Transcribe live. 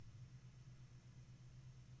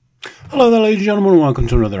Hello there, ladies and gentlemen, and welcome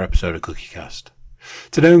to another episode of CookieCast.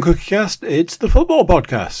 Today on CookieCast, it's the football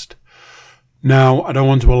podcast. Now, I don't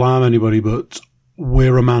want to alarm anybody, but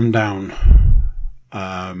we're a man down.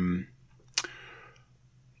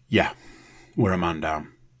 We're a man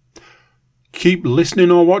down. Keep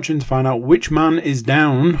listening or watching to find out which man is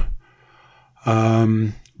down.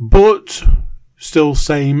 But still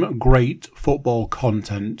same great football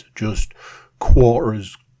content, just quarter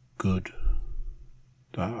as good.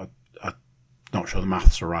 I'm not sure the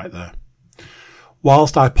maths are right there.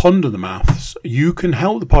 Whilst I ponder the maths, you can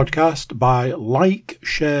help the podcast by like,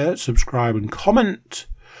 share, subscribe and comment.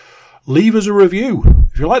 Leave us a review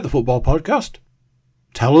if you like the football podcast.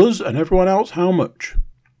 Tell us and everyone else how much.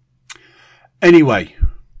 Anyway,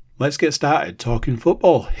 let's get started talking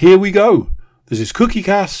football. Here we go. This is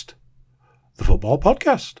CookieCast, the football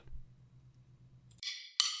podcast.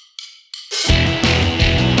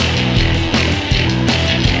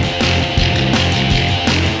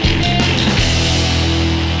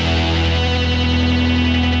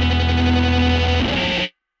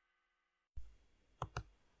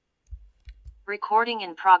 Recording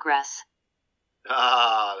in progress.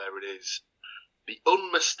 Ah, there it is. The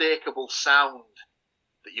unmistakable sound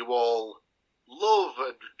that you all love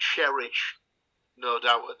and cherish, no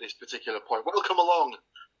doubt, at this particular point. Welcome along,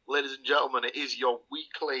 ladies and gentlemen. It is your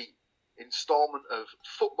weekly instalment of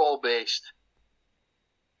football-based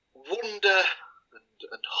wonder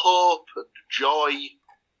and hope and joy,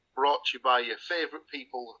 brought to you by your favourite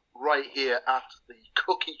people right here at the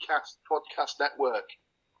CookieCast Podcast Network.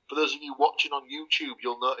 For those of you watching on YouTube,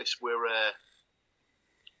 you'll notice we're a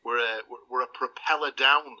propeller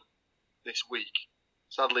down this week.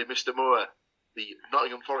 Sadly, Mr. Moore, the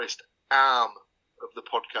Nottingham Forest arm of the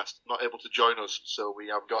podcast, not able to join us, so we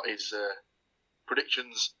have got his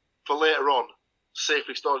predictions for later on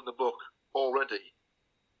safely stored in the book already.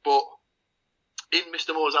 But in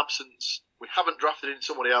Mr. Moore's absence, we haven't drafted in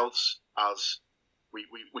somebody else, as we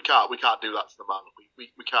can't do that to the man.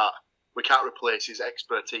 We can't replace his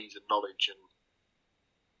expertise and knowledge and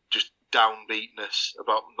just downbeatness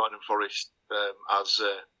about Nottingham Forest, as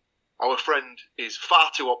our friend is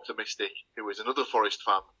far too optimistic, who is another Forest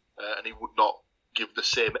fan, and he would not give the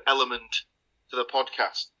same element to the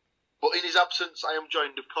podcast. But in his absence, I am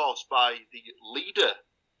joined, of course, by the leader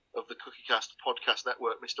of the CookieCast Podcast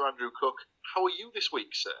Network, Mr. Andrew Cook. How are you this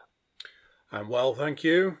week, sir? I'm well, thank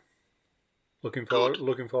you. Looking forward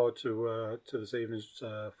to this evening's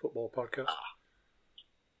football podcast.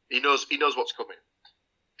 He knows what's coming.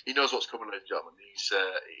 He knows what's coming, ladies and gentlemen.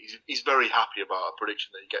 He's very happy about a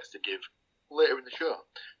prediction that he gets to give later in the show.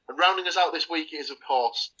 And rounding us out this week is, of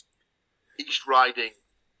course, East Riding,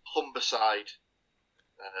 Humberside.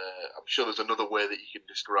 I'm sure there's another way that you can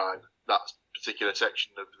describe that particular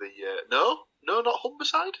section of the... No, not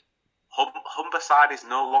Humberside. Humberside is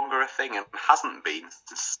no longer a thing and hasn't been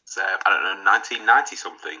since, 1990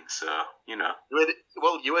 something, so, you know.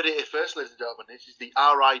 You heard it here first, ladies and gentlemen. This is the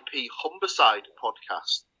R.I.P. Humberside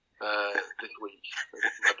podcast this week.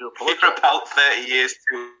 I do apologise. You're about 30 years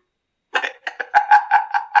too late.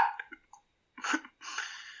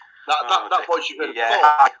 that voice you heard before.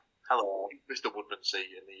 Hi. Hello. Mr.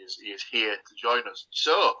 Woodmansey, and he is here to join us.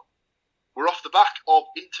 So, we're off the back of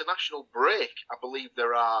international break. I believe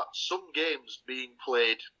there are some games being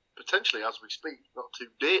played, potentially as we speak, not to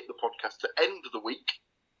date the podcast to end the week,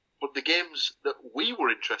 but the games that we were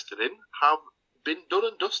interested in have been done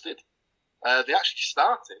and dusted. They actually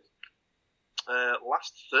started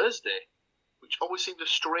last Thursday, which always seemed a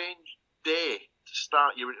strange day to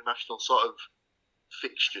start your international sort of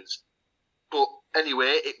fixtures. But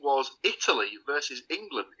anyway, it was Italy versus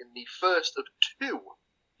England in the first of two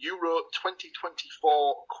Euro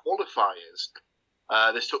 2024 qualifiers.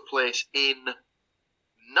 This took place in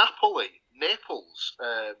Naples.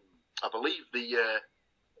 I believe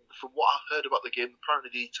from what I've heard about the game, apparently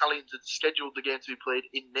the Italians had scheduled the game to be played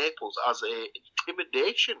in Naples as an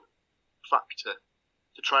intimidation factor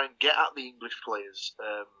to try and get at the English players.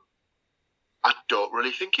 I don't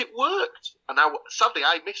really think it worked, and sadly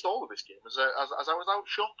I missed all of this game as I was out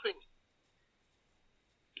shopping,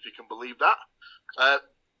 if you can believe that.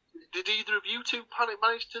 Did either of you two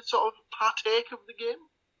manage to sort of partake of the game?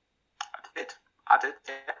 I did.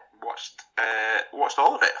 Yeah. Watched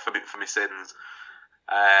all of it for my sins.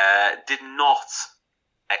 Did not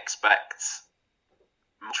expect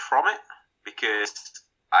much from it because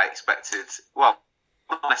I expected, well,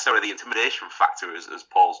 not necessarily the intimidation factor as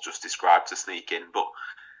Paul's just described to sneak in, but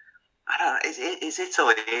I don't know. It's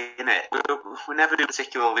Italy, isn't it? We never do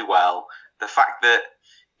particularly well. The fact that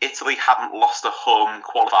Italy hadn't lost a home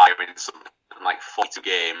qualifier in something like 42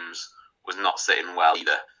 games was not sitting well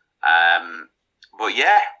either. But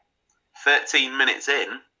yeah, 13 minutes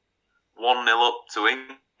in, 1-0 up to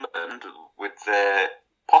England with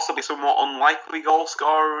possibly somewhat unlikely goal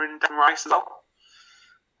scorer in Declan Rice as well.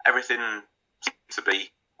 Everything seemed to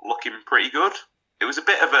be looking pretty good. It was a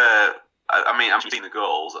bit of a... I mean, I've seen the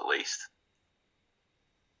goals at least.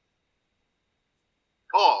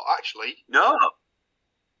 Oh, actually, No.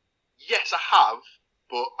 yes, I have,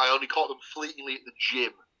 but I only caught them fleetingly at the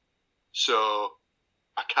gym, so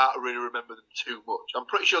I can't really remember them too much. I'm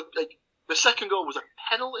pretty sure the second goal was a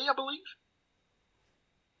penalty, I believe.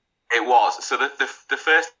 It was. So the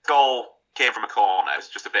first goal came from a corner. It was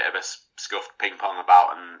just a bit of a scuffed ping-pong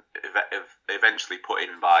about and eventually put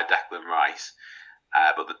in by Declan Rice.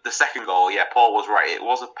 But the second goal, yeah, Paul was right. It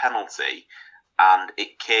was a penalty, and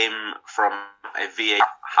it came from a VAR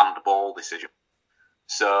handball decision.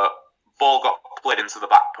 So ball got played into the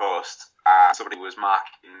back post, and somebody was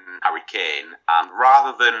marking Harry Kane, and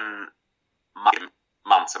rather than marking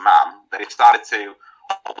man to man, they started to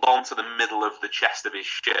hold on to the middle of the chest of his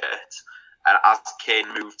shirt, and as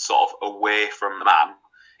Kane moved sort of away from the man,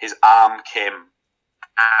 his arm came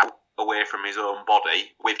out away from his own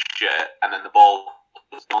body with shirt, and then the ball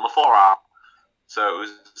was on the forearm. So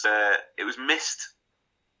it was missed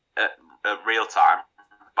at real time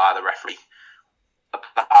by the referee.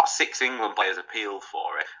 About 6 England players appealed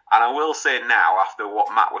for it, and I will say now, after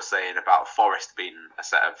what Matt was saying about Forest being a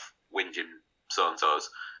set of whinging so-and-sos,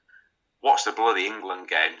 watch the bloody England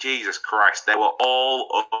game. Jesus Christ, they were all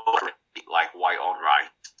over it like white on rice,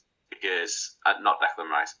 because not Declan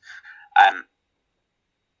Rice.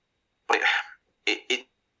 But it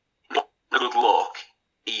not a good look,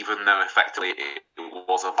 even though effectively it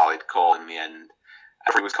was a valid call in the end.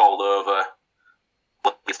 Everything was called over.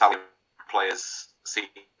 The Italian players seemed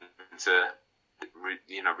to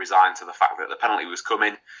resign to the fact that the penalty was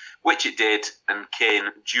coming, which it did, and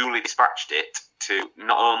Kane duly dispatched it to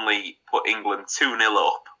not only put England 2-0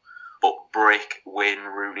 up, but break Wayne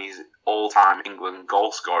Rooney's all-time England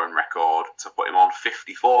goal-scoring record to put him on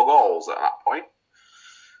 54 goals at that point.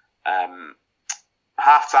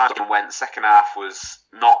 Half-time went, second half was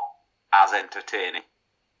not as entertaining.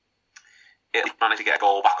 It managed to get a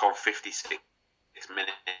goal back on 56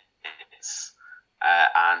 minutes.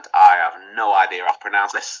 And I have no idea how to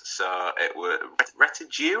pronounce this, so it was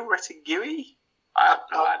Retigui? I have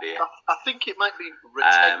no idea. I think it might be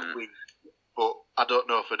Retegui, but I don't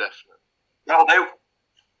know for definite. That'll do.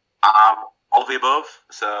 All of the above,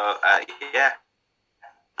 so yeah.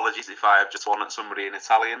 Apologies if I have just won at somebody in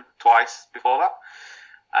Italian twice before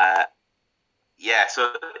that. Yeah,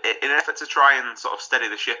 so in an effort to try and sort of steady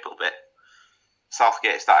the ship a little bit,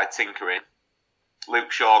 Southgate started tinkering.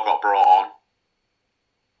 Luke Shaw got brought on.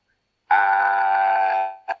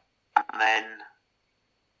 And then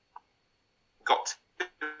got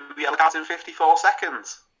 2 yellow cards in 54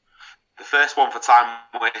 seconds. The first one for time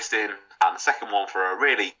wasting, and the second one for a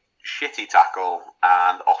really shitty tackle,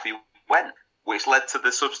 and off he went, which led to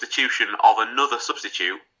the substitution of another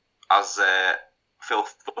substitute as Phil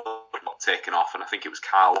got taken off, and I think it was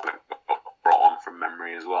Carl that got brought on from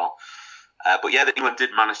memory as well. But yeah, England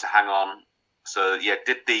did manage to hang on. So yeah,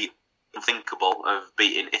 did the unthinkable of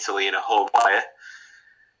beating Italy in a home wire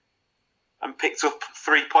and picked up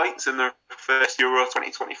 3 points in the first Euro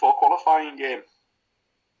 2024 qualifying game.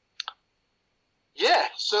 Yeah,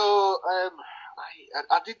 so I'm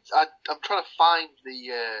trying to find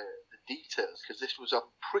the details, because this was,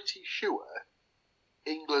 I'm pretty sure,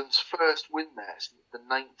 England's first win there since the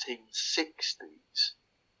 1960s.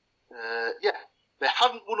 Yeah. They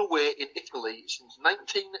hadn't won away in Italy since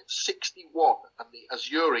 1961, and the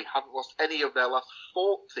Azzurri hadn't lost any of their last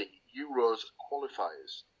 40 Euros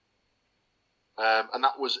qualifiers. And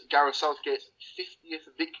that was Gareth Southgate's 50th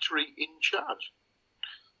victory in charge.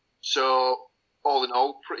 So, all in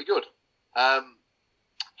all, pretty good. From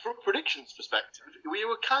a predictions perspective, we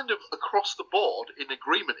were kind of across the board in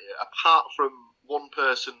agreement here, apart from one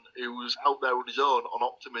person who was out there on his own on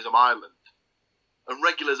Optimism Island. And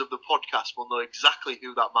regulars of the podcast will know exactly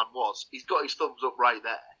who that man was. He's got his thumbs up right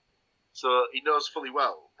there. So he knows fully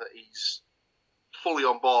well that he's fully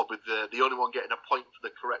on board with the only one getting a point for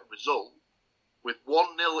the correct result, with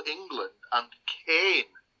 1-0 England and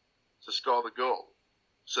Kane to score the goal.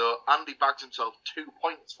 So Andy bags himself 2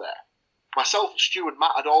 points there. Myself, Stu and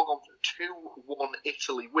Matt had all gone for 2-1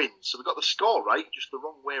 Italy wins. So we got the score right, just the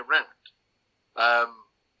wrong way around.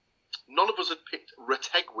 None of us had picked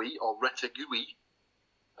Retegui or Retegui,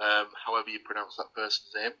 however you pronounce that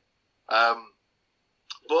person's name.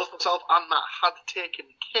 Both myself and Matt had taken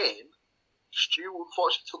Kane. Stu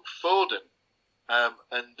unfortunately took Foden.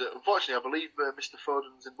 And unfortunately, I believe Mr.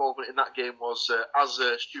 Foden's involvement in that game was, as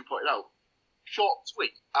Stu pointed out, short and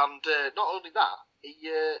sweet. And not only that,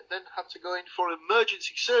 he then had to go in for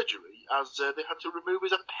emergency surgery as they had to remove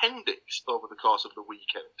his appendix over the course of the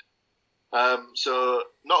weekend. So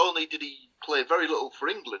not only did he play very little for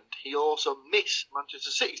England, he also missed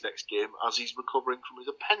Manchester City's next game as he's recovering from his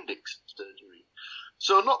appendix surgery.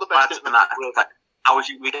 So not the best. How was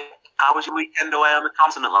your weekend away on the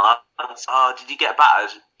continent, lads? Oh, did you get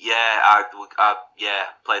battered? Yeah, I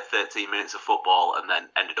played 13 minutes of football and then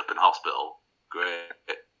ended up in hospital. Great.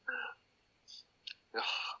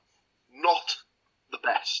 Not the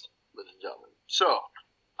best, ladies and gentlemen. So,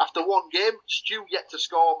 after one game, Stu yet to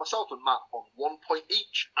score, myself and Matt on 1 point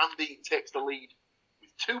each. Andy takes the lead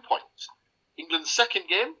with 2 points. England's second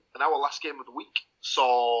game, and our last game of the week,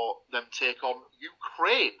 saw them take on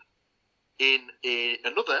Ukraine in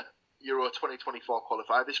another Euro 2024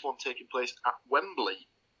 qualifier, this one taking place at Wembley.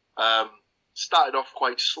 Started off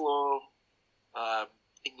quite slow.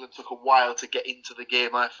 England took a while to get into the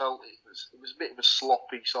game. I felt it was a bit of a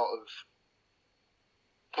sloppy sort of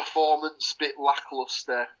performance, bit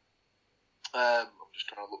lacklustre. I'm just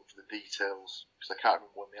trying to look for the details because I can't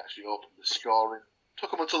remember when they actually opened the scoring.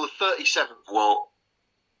 Took them until the 37th. Well,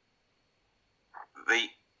 I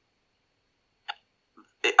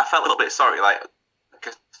felt a little bit sorry,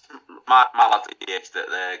 because my lads at the age that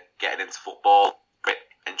they're getting into football,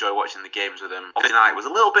 enjoy watching the games with them. Obviously, night was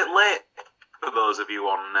a little bit late for those of you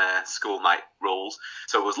on school night rules,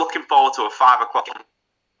 so I was looking forward to a 5 o'clock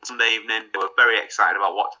Sunday evening. They were very excited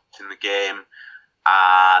about watching the game,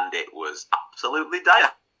 and it was absolutely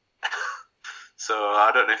dire. So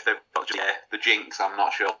I don't know if they've got the jinx. I'm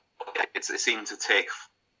not sure. It seemed to take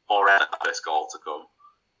forever for this goal to come.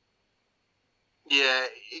 Yeah,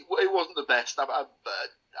 it wasn't the best. I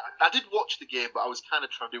did watch the game, but I was kind of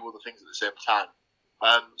trying to do other things at the same time.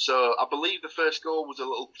 So I believe the first goal was a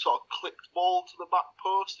little sort of clipped ball to the back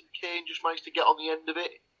post, and Kane just managed to get on the end of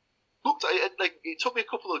it. It took me a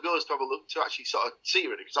couple of goes to have a look to actually sort of see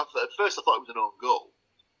it, because at first I thought it was an own goal,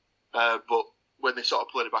 but when they sort of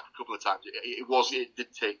played it back a couple of times, it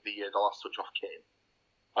did take the last touch off Kane.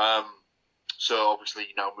 So obviously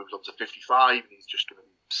he now moves on to 55, and he's just going to be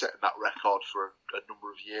setting that record for a number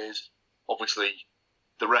of years. Obviously,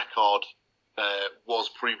 the record was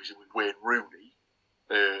previously with Wayne Rooney,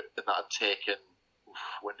 and that had taken,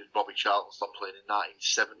 when did Bobby Charlton stop playing? In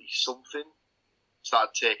 1970 something. So that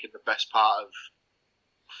had taken the best part of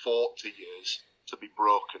 40 years to be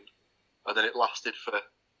broken, and then it lasted for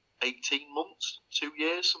 18 months, 2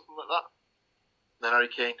 years, something like that. And then Harry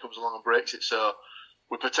Kane comes along and breaks it. So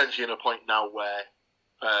we're potentially in a point now where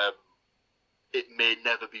it may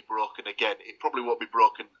never be broken again. It probably won't be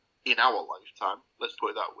broken in our lifetime, let's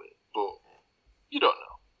put it that way, but you don't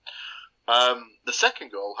know. The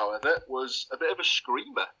second goal, however, was a bit of a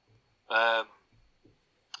screamer. I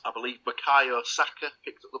believe Bukayo Saka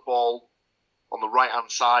picked up the ball on the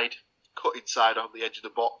right-hand side, cut inside on the edge of the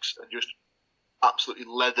box, and just absolutely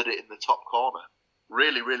leathered it in the top corner.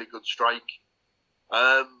 Really, really good strike.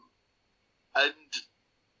 And I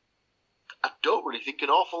don't really think an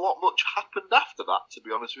awful lot much happened after that, to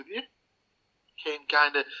be honest with you. Game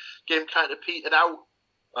kind of petered out.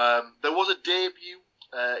 There was a debut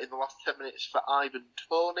in the last 10 minutes for Ivan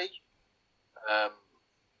Toney.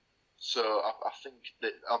 So I think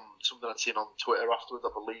that something I'd seen on Twitter afterwards, I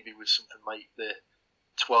believe he was something like the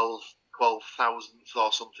 12,000th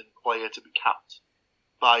or something player to be capped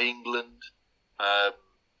by England.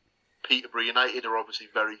 Peterborough United are obviously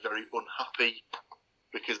very, very unhappy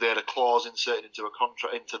because they had a clause inserted into a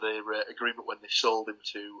contract, into their agreement when they sold him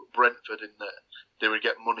to Brentford, in that they would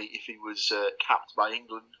get money if he was capped by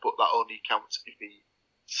England, but that only counts if he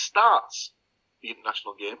starts the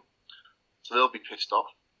international game. So they'll be pissed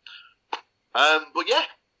off. But yeah,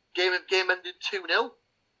 game ended 2-0,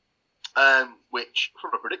 which,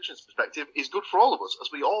 from a predictions perspective, is good for all of us,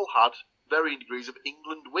 as we all had varying degrees of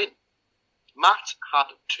England win. Matt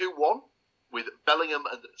had 2-1 with Bellingham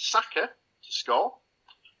and Saka to score,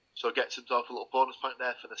 so gets himself a little bonus point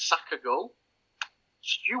there for the Saka goal.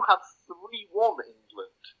 Stu had 3-1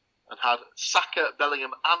 England and had Saka,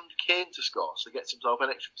 Bellingham and Kane to score, so gets himself an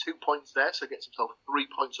extra 2 points there, so gets himself 3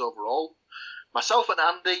 points overall. Myself and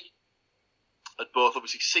Andy had both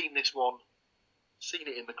obviously seen this one, seen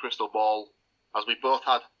it in the crystal ball, as we both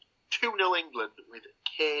had 2-0 England with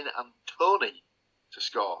Kane and Toney to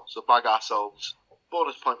score, so bag ourselves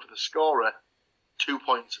bonus point for the scorer, 2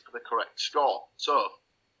 points for the correct score. So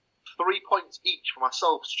 3 points each for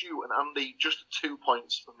myself, Stu and Andy, just 2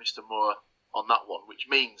 points for Mr. Moore on that one, which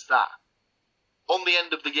means that on the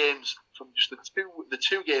end of the games from just the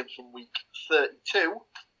two games from week 32.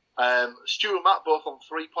 Stu and Matt both on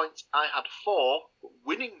 3 points. I had 4, but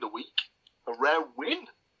winning the week, a rare win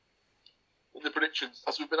in the predictions,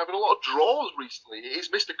 as we've been having a lot of draws recently. It is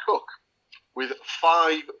Mr. Cook with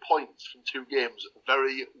 5 points from 2 games.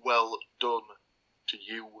 Very well done to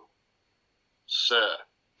you, sir.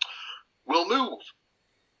 We'll move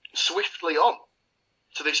swiftly on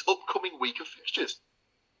to this upcoming week of fixtures.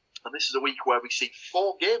 And this is a week where we see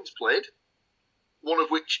 4 games played, one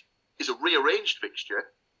of which is a rearranged fixture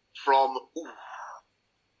from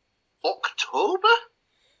October,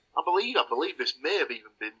 I believe. I believe this may have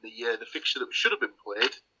even been the fixture that should have been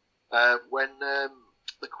played when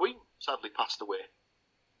the Queen sadly passed away.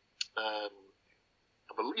 I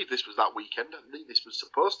believe this was that weekend. I believe this was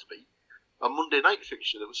supposed to be a Monday night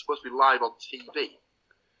fixture that was supposed to be live on TV.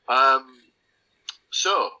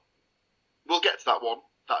 So, we'll get to that one.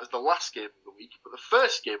 That is the last game of the week. But the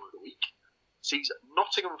first game of the week sees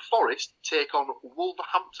Nottingham Forest take on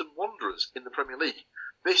Wolverhampton Wanderers in the Premier League.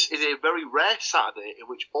 This is a very rare Saturday in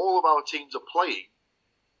which all of our teams are playing.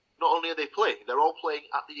 Not only are they playing, they're all playing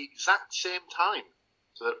at the exact same time.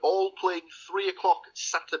 So they're all playing 3 o'clock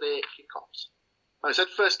Saturday kickoffs. Like I said,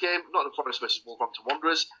 first game, Nottingham Forest versus Wolverhampton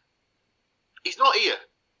Wanderers. He's not here,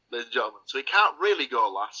 ladies and gentlemen, so he can't really go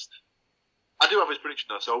last. I do have his prediction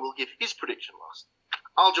though, so I will give his prediction last.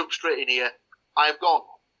 I'll jump straight in here. I have gone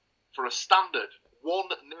for a standard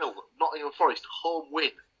 1-0 Nottingham Forest home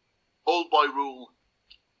win. Old boy rule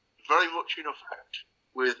very much in effect,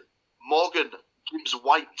 with Morgan Gibbs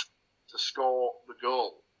White to score the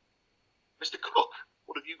goal. Mr. Cook,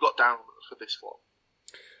 what have you got down for this one?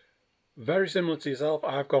 Very similar to yourself,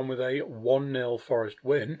 I've gone with a 1-0 Forest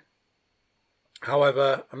win.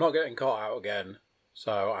 However, I'm not getting caught out again,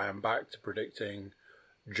 so I am back to predicting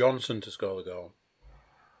Johnson to score the goal.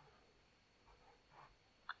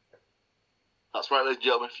 That's right, ladies and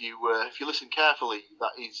gentlemen. If you listen carefully,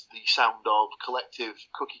 that is the sound of collective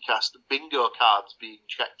CookieCast bingo cards being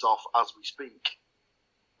checked off as we speak.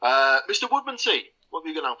 Mr. Woodmansey, what have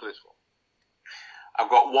you got down for this one? I've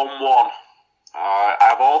got 1-1.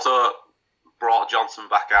 I've also brought Johnson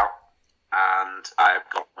back out, and I've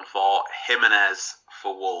gone for Jimenez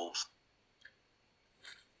for Wolves.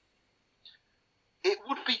 It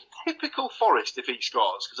would be typical Forest if he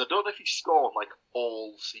scores, because I don't know if he scored like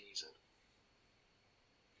all season.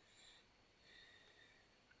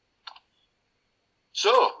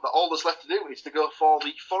 So, all that's left to do is to go for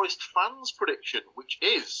the Forest fans' prediction, which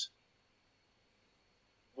is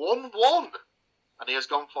 1-1. And he has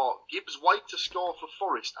gone for Gibbs White to score for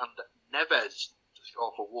Forest and Neves to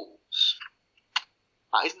score for Wolves.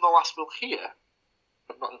 That isn't the last we'll hear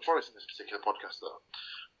of Nottingham Forest in this particular podcast, though.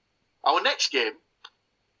 Our next game,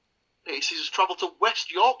 it sees us travel to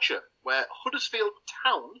West Yorkshire, where Huddersfield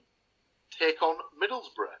Town take on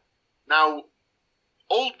Middlesbrough. Now,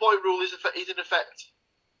 Old Boy rule is in effect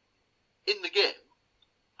in the game,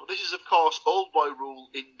 but this is, of course, Old Boy rule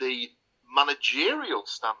in the managerial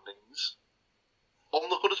standings on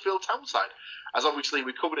the Huddersfield Town side. As obviously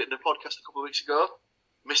we covered it in the podcast a couple of weeks ago,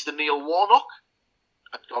 Mr. Neil Warnock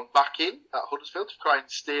had gone back in at Huddersfield to try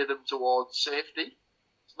and steer them towards safety.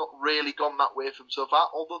 It's not really gone that way for them so far,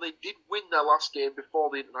 although they did win their last game before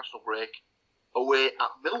the international break away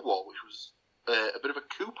at Millwall, which was a bit of a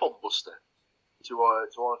coupon buster to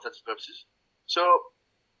all intents and purposes. So,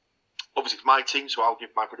 obviously it's my team, so I'll give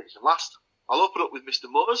my prediction last. I'll open up with Mr.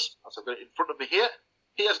 Motors, as I've got it in front of me here.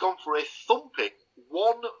 He has gone for a thumping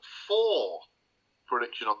 1-4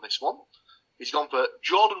 prediction on this one. He's gone for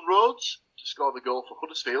Jordan Rhodes to score the goal for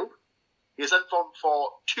Huddersfield. He has then gone for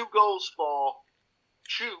 2 goals for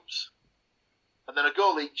Tubes, and then a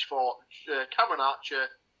goal each for Cameron Archer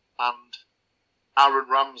and Aaron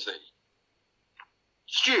Ramsey.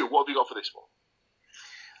 Stu, what have you got for this one?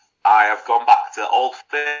 I have gone back to Old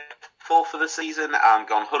Faithful for the season and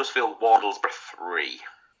gone Huddersfield Wanderers 3.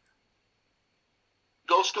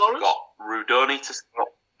 Goal scorers? I've got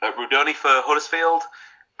Rudoni for Huddersfield,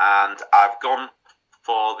 and I've gone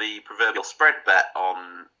for the proverbial spread bet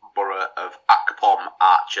on Borough of Akpom,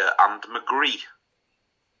 Archer and McGree.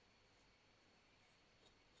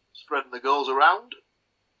 Spreading the goals around,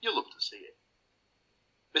 you'll love to see it.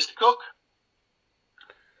 Mr. Cook?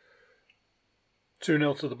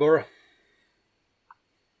 2-0 to the Borough.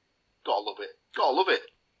 Gotta love it. Gotta love it.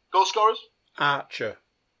 Goal scorers? Archer.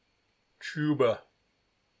 Chuba.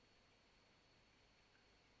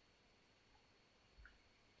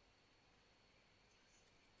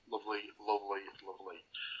 Lovely, lovely,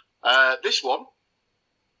 lovely. This one,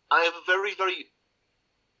 I have a very, very,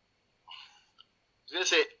 I was going to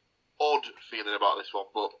say odd feeling about this one,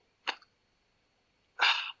 but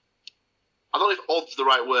I don't know if odd's the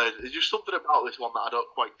right word. There's just something about this one that I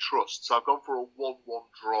don't quite trust. So I've gone for a 1-1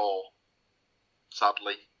 draw,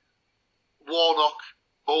 sadly. Warnock,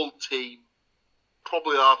 old team,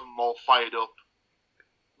 probably have them all fired up.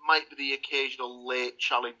 Might be the occasional late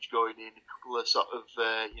challenge going in, a couple of sort of,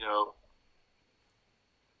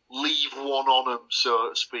 leave one on them, so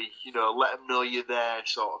to speak. Let them know you're there,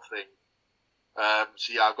 sort of thing.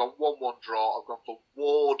 So yeah, I've gone 1-1 draw. I've gone for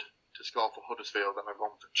Ward to score for Huddersfield, and I've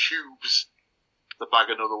gone for Tubes to bag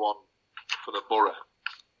another one for the Borough.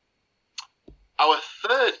 Our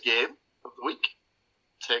third game of the week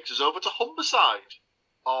takes us over to Humberside.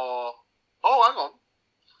 Hang on.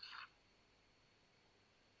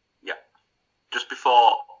 Yeah. Just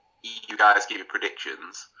before you guys give your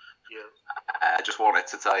predictions, I just wanted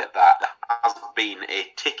to tell you that there has been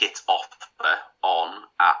a ticket offer on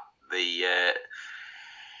at the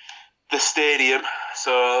stadium.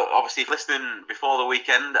 So obviously, if you're listening before the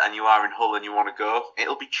weekend and you are in Hull and you want to go,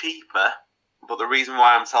 it'll be cheaper. But the reason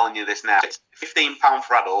why I'm telling you this now, it's £15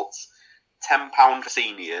 for adults, £10 for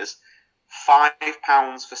seniors,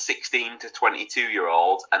 £5 for 16 to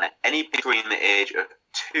 22-year-olds, and any between the age of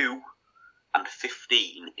 2 and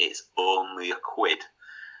 15, it's only £1.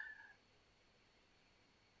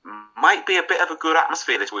 Might be a bit of a good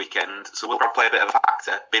atmosphere this weekend, so we'll probably play a bit of a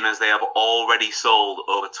factor, being as they have already sold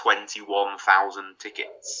over 21,000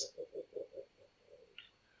 tickets.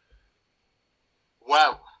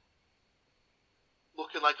 Well,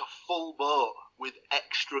 looking like a full boat with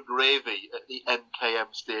extra gravy at the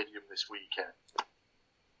MKM Stadium this weekend.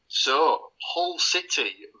 So, Hull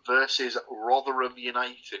City versus Rotherham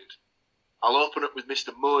United. I'll open up with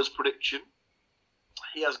Mr. Moore's prediction.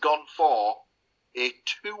 He has gone for a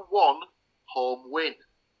 2-1 home win.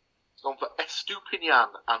 He's gone for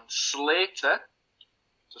Estupinian and Slater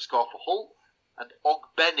to score for Hull, and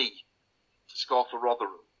Ogbenny to score for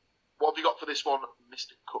Rotherham. What have you got for this one,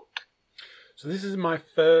 Mr. Cook? So this is my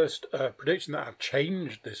first prediction that I've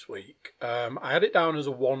changed this week. I had it down as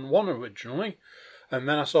a 1-1 originally, and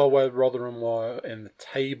then I saw where Rotherham were in the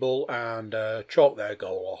table and chalked their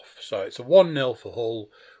goal off. So it's a 1-0 for Hull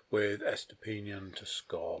with Estupinian to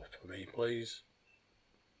score for me, please.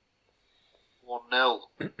 1-0.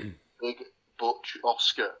 Big Butch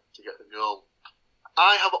Oscar to get the goal.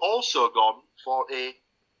 I have also gone for a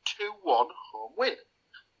 2-1 home win.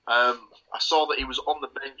 I saw that he was on the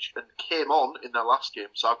bench and came on in their last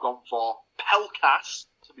game, so I've gone for Pelkas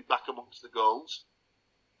to be back amongst the goals,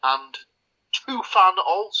 and Tufan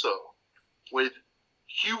also, with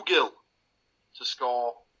Hugill to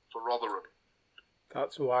score for Rotherham.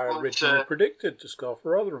 That's who I originally predicted to score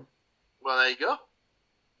for Rotherham. Well, there you go.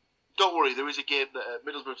 Don't worry, there is a game that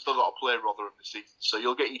Middlesbrough's still got to play Rotherham this season, so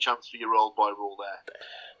you'll get your chance for your old boy rule there.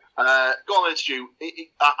 Go on then, Stu. Do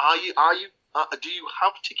you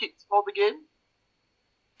have tickets for the game?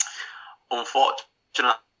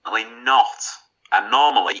 Unfortunately not. And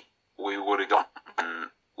normally we would have gone,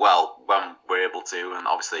 when we're able to, and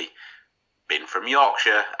obviously being from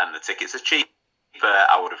Yorkshire and the tickets are cheaper,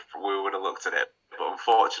 we would have looked at it. But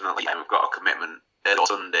unfortunately, we've got a commitment on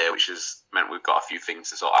Sunday, which has meant we've got a few things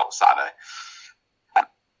to sort out Saturday.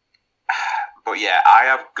 But yeah, I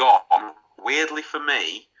have gone, weirdly for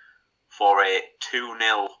me, for a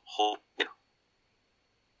 2-0 Hull.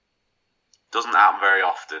 Doesn't happen very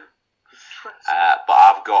often. But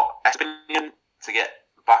I've got Espinian to get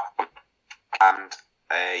back on and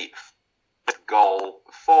a goal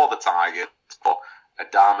for the Tigers for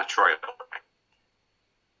Adama Traore.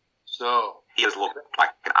 So he has looked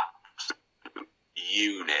like an absolute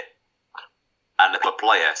unit and a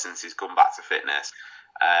player since he's come back to fitness.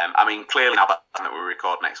 Clearly now that we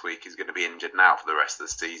record next week, he's going to be injured now for the rest of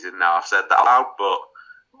the season. Now I've said that aloud, but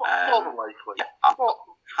more than likely. Yeah, I'm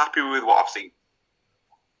happy with what I've seen.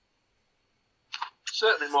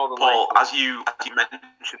 Certainly more than Paul, likely.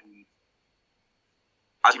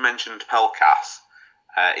 as you mentioned, Pelkas,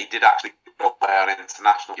 he did actually play on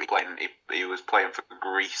international. He was playing for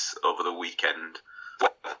Greece over the weekend.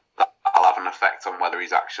 That'll have an effect on whether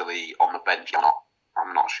he's actually on the bench or not.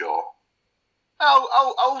 I'm not sure.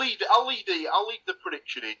 I'll leave the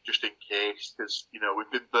prediction in just in case, because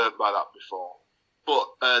we've been burnt by that before. But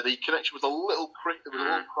the connection was a little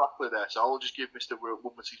crackly there, so I'll just give Mr.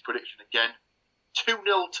 Woodman's prediction again. 2-0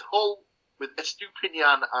 to Hull, with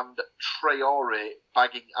Estupinian and Traore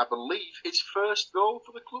bagging, I believe, his first goal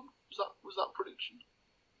for the club. Was that prediction?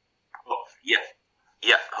 Oh,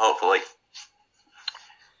 yeah, hopefully.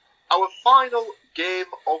 Our final game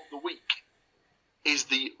of the week is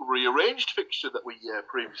the rearranged fixture that we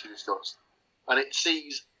previously discussed, and it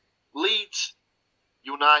sees Leeds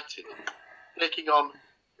United taking on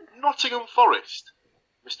Nottingham Forest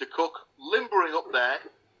Mr. Cook limbering up there,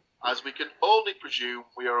 as we can only presume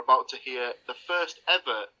we are about to hear the first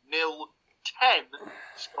ever 0-10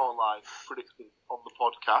 scoreline predicted on the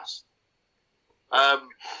podcast.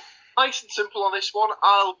 Nice and simple on this one.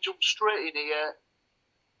 I'll jump straight in here.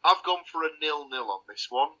 I've gone for a 0-0 on this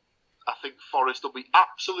one. I think Forest will be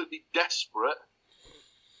absolutely desperate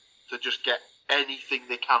to just get anything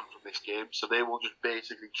they can from this game, so they will just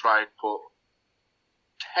basically try and put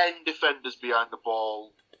 10 defenders behind the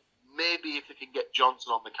ball. Maybe if they can get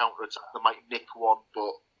Johnson on the counter-attack, they might nick one,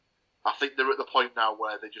 but I think they're at the point now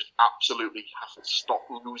where they just absolutely have to stop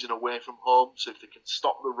losing away from home. So if they can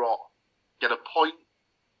stop the rot, get a point,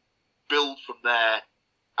 build from there,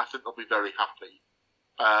 I think they'll be very happy.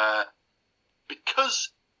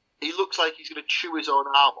 Because he looks like he's going to chew his own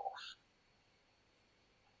arm off,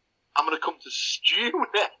 I'm going to come to Stu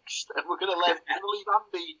next, and we're going to leave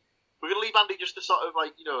Andy. We're going to leave Andy just to sort of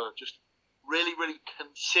just really, really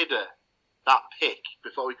consider that pick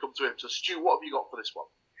before we come to him. So, Stu, what have you got for this one?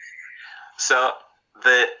 So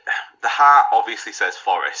the heart obviously says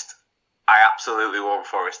Forest. I absolutely want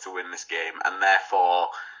Forest to win this game, and therefore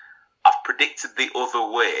I've predicted the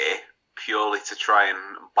other way purely to try and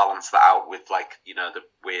balance that out with the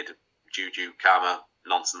weird juju karma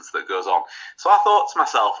nonsense that goes on. So I thought to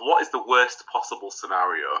myself, what is the worst possible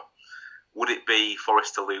scenario? Would it be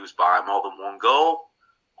Forest to lose by more than one goal?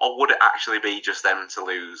 Or would it actually be just them to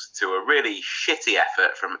lose to a really shitty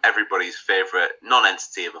effort from everybody's favourite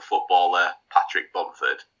non-entity of a footballer, Patrick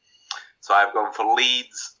Bumford? So I've gone for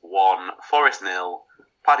Leeds 1, Forest 0,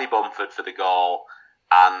 Paddy Bumford for the goal,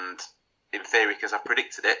 and in theory, because I've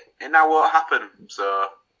predicted it, it now won't happen. So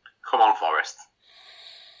come on, Forest.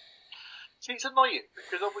 See, it's annoying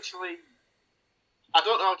because obviously I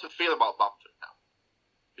don't know how to feel about Bamford now.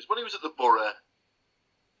 Because when he was at the Borough,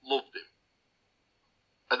 loved him.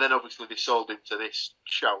 And then obviously they sold him to this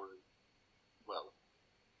showery. Well,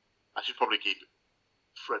 I should probably keep it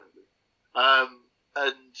friendly.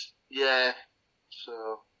 And yeah,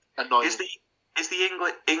 so annoying. Is the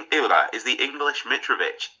English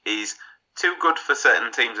Mitrovic is too good for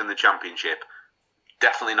certain teams in the Championship?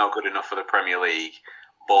 Definitely not good enough for the Premier League.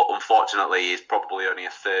 But unfortunately, he's probably only a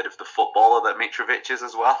third of the footballer that Mitrovic is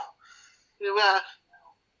as well. Yeah, well,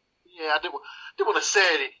 I didn't want to say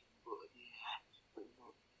it.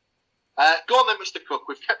 Go on then, Mr. Cook.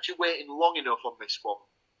 We've kept you waiting long enough on this one.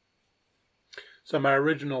 So my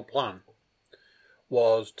original plan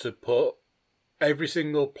was to put every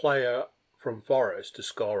single player from Forest to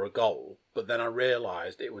score a goal, but then I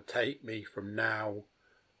realised it would take me from now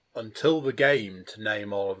until the game to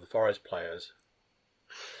name all of the Forest players.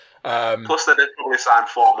 Plus, they'd probably sign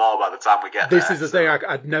 4 more by the time we get there. This is the thing,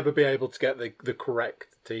 I'd never be able to get the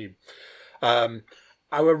correct team. I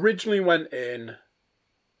originally went in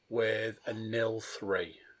with a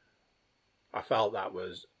 0-3. I felt that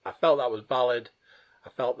was valid. I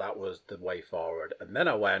felt that was the way forward. And then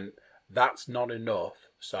I went, that's not enough,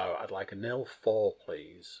 so I'd like a 0-4,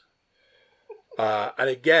 please. And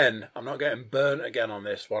again, I'm not getting burnt again on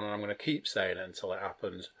this one, and I'm going to keep saying it until it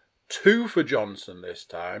happens. 2 for Johnson this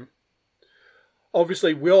time.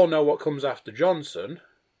 Obviously, we all know what comes after Johnson.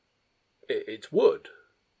 It's Wood.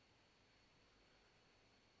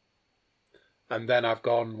 And then I've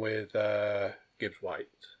gone with Gibbs-White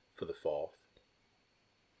for the 4th.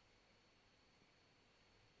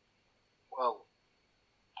 Well,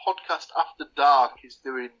 Podcast After Dark is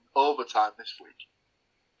doing overtime this week.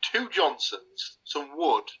 2 Johnsons, some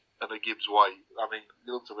Wood, and a Gibbs-White. I mean,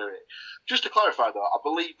 you look to hear it. Just to clarify, though, I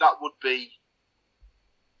believe that would be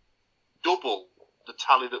double the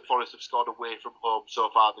tally that Forest have scored away from home so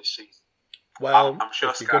far this season. Well, I'm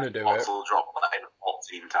sure if you're going to do it, will drop that in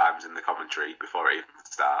 14 times in the commentary before it even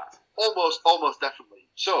starts. Almost definitely.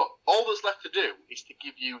 So, all that's left to do is to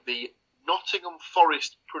give you the Nottingham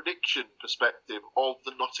Forest prediction perspective of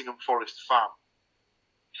the Nottingham Forest fan.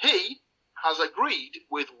 He has agreed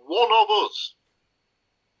with one of us.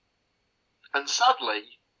 And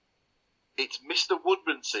sadly, it's Mr.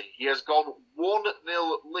 Woodmansey. He has gone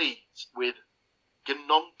 1-0 leads with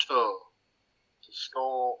Gnonto to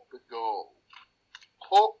score the goal.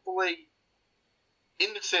 Hopefully,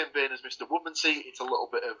 in the same vein as Mr. Woodmansey, it's a little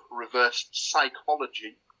bit of reverse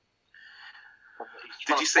psychology.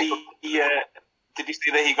 Did you see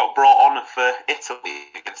that he got brought on for Italy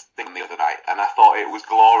against England the other night? And I thought it was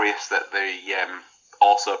glorious that they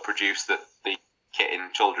also produced the kit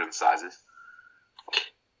in children's sizes.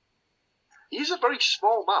 He's a very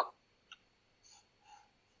small man.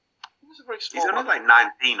 He's only like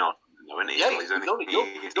 19 or something, isn't he? Yeah, he's only young.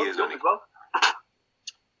 He's only young as well.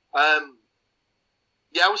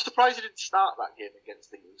 Yeah, I was surprised he didn't start that game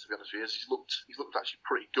against England, to be honest with you. He's looked actually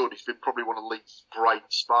pretty good. He's been probably one of the league's bright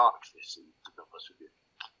sparks this season, to be honest with you.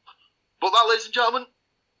 But that, ladies and gentlemen,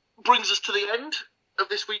 brings us to the end of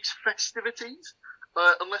this week's festivities.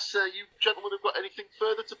 Unless you gentlemen have got anything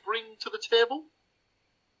further to bring to the table?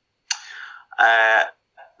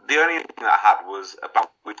 The only thing that I had was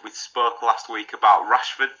about we spoke last week about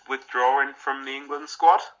Rashford withdrawing from the England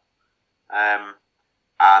squad.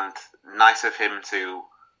 And nice of him to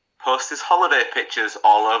post his holiday pictures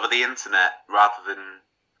all over the internet rather than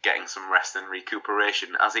getting some rest and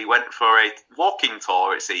recuperation as he went for a walking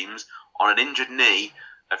tour, it seems, on an injured knee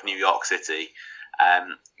of New York City.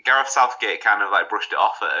 Gareth Southgate kind of like brushed it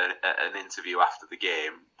off at an interview after the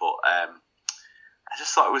game, but I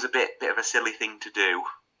just thought it was a bit of a silly thing to do.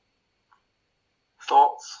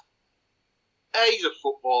 Thoughts? He's a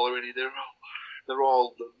footballer, isn't he? They've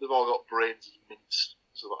all got brains and mints.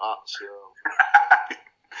 So that, so.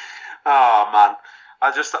 Oh man,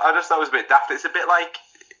 I just thought it was a bit daft. It's a bit like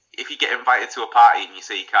if you get invited to a party and you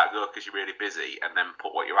say you can't go because you're really busy, and then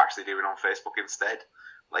put what you're actually doing on Facebook instead.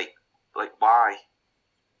 Like why?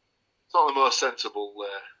 It's not the most sensible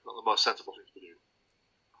thing to do.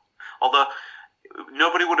 Although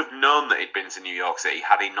nobody would have known that he'd been to New York City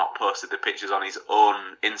had he not posted the pictures on his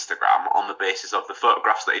own Instagram on the basis of the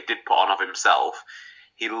photographs that he did put on of himself.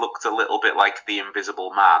 He looked a little bit like the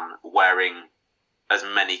Invisible Man, wearing as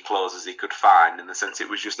many clothes as he could find, in the sense it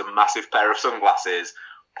was just a massive pair of sunglasses,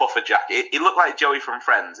 puffer jacket. He looked like Joey from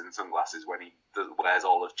Friends in sunglasses when he wears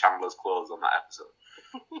all of Chandler's clothes on that episode.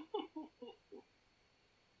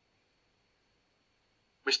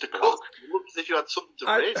 Mr. Cook, you looked as if you had something to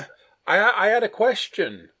raise. I had a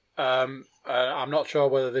question. I'm not sure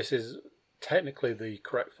whether this is technically the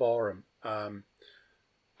correct forum.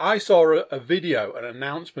 I saw a video, an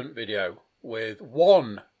announcement video, with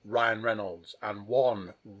one Ryan Reynolds and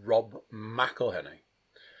one Rob McElhenney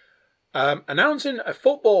announcing a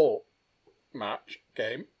football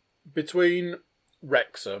game between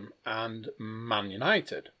Wrexham and Man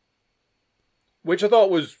United, which I thought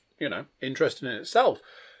was, interesting in itself.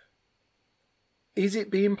 Is it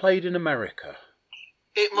being played in America?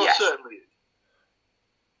 It most certainly is.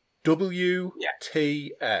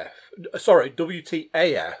 WTF. Sorry,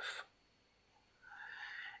 WTAF.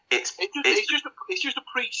 It's just a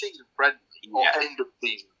pre-season friendly or end of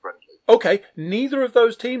season friendly. Okay, neither of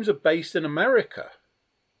those teams are based in America.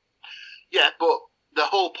 Yeah, but the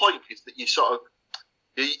whole point is that you sort of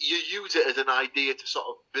you use it as an idea to sort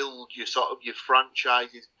of build your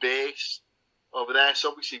franchise's base over there. So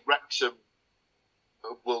obviously Wrexham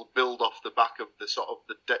will build off the back of the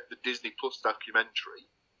the Disney Plus documentary,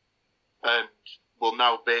 and will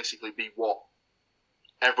now basically be what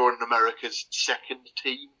everyone in America's second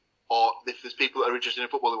team, or if there's people that are interested in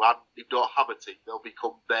football who don't have a team, they'll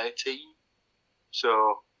become their team.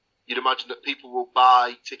 So you'd imagine that people will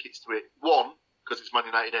buy tickets to it, one, because it's Man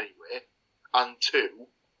United anyway, and two,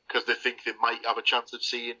 because they think they might have a chance of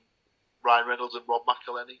seeing Ryan Reynolds and Rob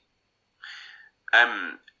McElhenney.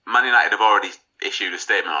 Man United have already issued a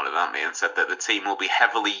statement on it, haven't they, and said that the team will be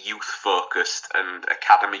heavily youth-focused and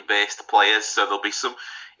academy-based players. So there'll be some,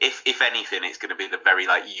 if anything, it's going to be the very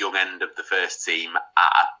young end of the first team at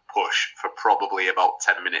a push for probably about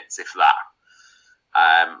 10 minutes, if that.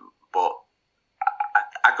 But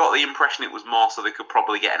I got the impression it was more so they could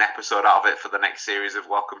probably get an episode out of it for the next series of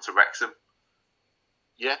Welcome to Wrexham.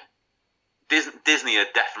 Yeah. Disney are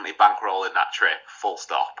definitely bankrolling that trip, full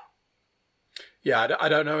stop. Yeah, I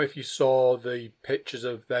don't know if you saw the pictures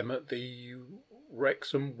of them at the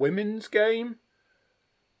Wrexham women's game,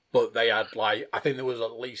 but they had I think there was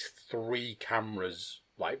at least 3 cameras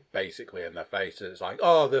basically in their faces.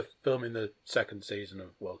 Oh, they're filming the second season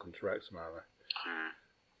of Welcome to Wrexham, are they?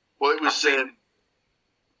 Well, it was.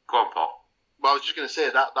 Go on, Paul. Well, I was just going to say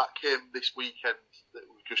that came this weekend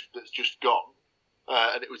that's just gone,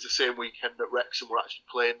 and it was the same weekend that Wrexham were actually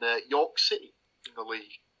playing York City in the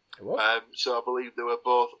league. So I believe they were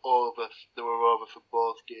both over. They were over for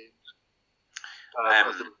both games.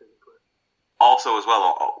 Also, as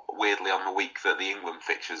well, weirdly, on the week that the England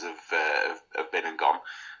fixtures have been and gone,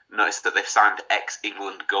 noticed that they've signed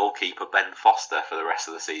ex-England goalkeeper Ben Foster for the rest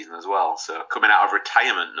of the season as well. So coming out of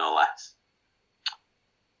retirement, no less.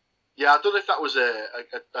 Yeah, I don't know if that was I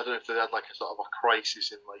don't know if they had a sort of a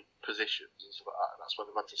crisis in positions and stuff like that, and that's when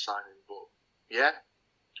they've had to sign him. But yeah.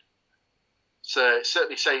 So it's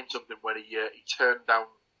certainly saying something when he turned down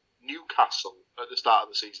Newcastle at the start of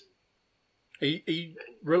the season. He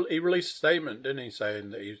released a statement, didn't he,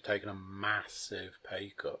 saying that he was taking a massive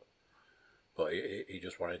pay cut, but he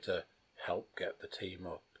just wanted to help get the team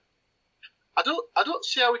up. I don't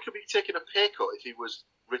see how he could be taking a pay cut if he was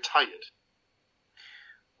retired.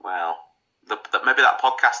 Well, maybe that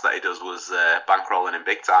podcast that he does was bankrolling him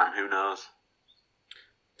big time. Who knows?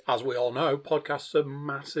 As we all know, podcasts are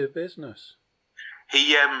massive business.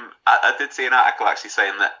 I did see an article actually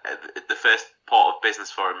saying that the first port of business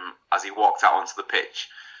for him as he walked out onto the pitch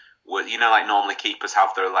was, like normally keepers have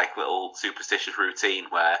their like little superstitious routine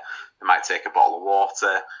where they might take a bottle of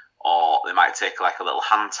water or they might take like a little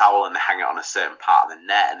hand towel and they hang it on a certain part of the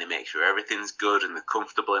net and they make sure everything's good and they're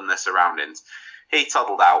comfortable in their surroundings. He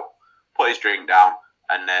toddled out, put his drink down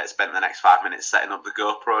and spent the next 5 minutes setting up the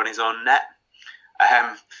GoPro on his own net.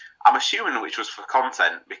 I'm assuming which was for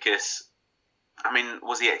content because,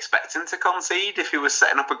 was he expecting to concede if he was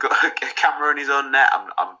setting up a camera in his own net?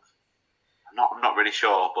 I'm not really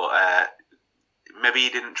sure, but maybe he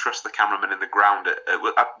didn't trust the cameraman in the ground.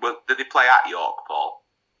 Did he play at York, Paul?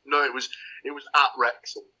 No, it was at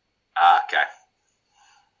Wrexham. Okay.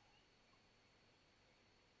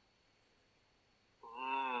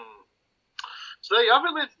 So there you have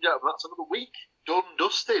it, ladies and gentlemen. That's another week done,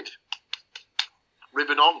 dusted.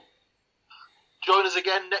 Ribbon on. Join us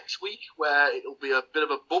again next week, where it'll be a bit of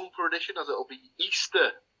a bumper edition, as it'll be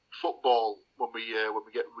Easter football when we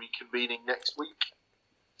get reconvening next week.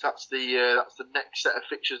 So that's the next set of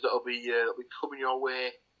fixtures that'll be coming your way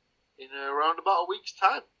in around about a week's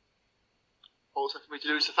time. All that's left for me to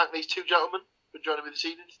do is to thank these two gentlemen for joining me this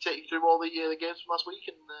evening to take you through all the games from last week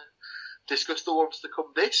and discuss the ones to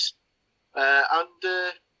come this. And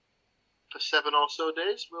for 7 or so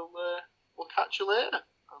days, we'll catch you later.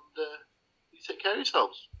 And you take care of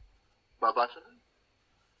yourselves. Bye bye for now.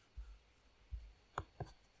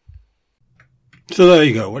 So there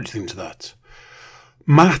you go. What do you think to that?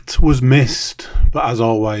 Matt was missed, but as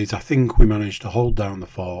always, I think we managed to hold down the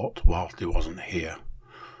fort whilst he wasn't here.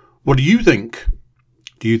 What do you think?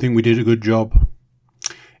 Do you think we did a good job?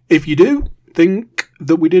 If you do think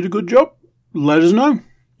that we did a good job, let us know.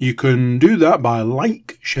 You can do that by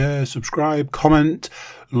like, share, subscribe, comment,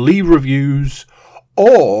 leave reviews,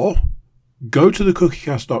 or go to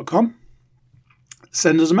thecookiecast.com,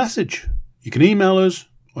 send us a message. You can email us,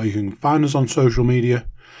 or you can find us on social media.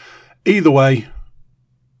 Either way,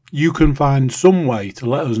 you can find some way to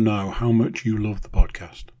let us know how much you love the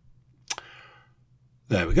podcast.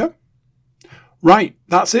 There we go. Right,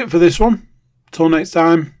 that's it for this one. Till next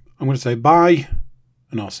time, I'm going to say bye,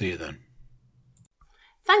 and I'll see you then.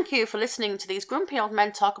 Thank you for listening to these grumpy old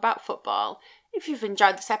men talk about football. If you've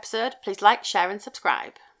enjoyed this episode, please like, share and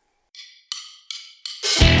subscribe.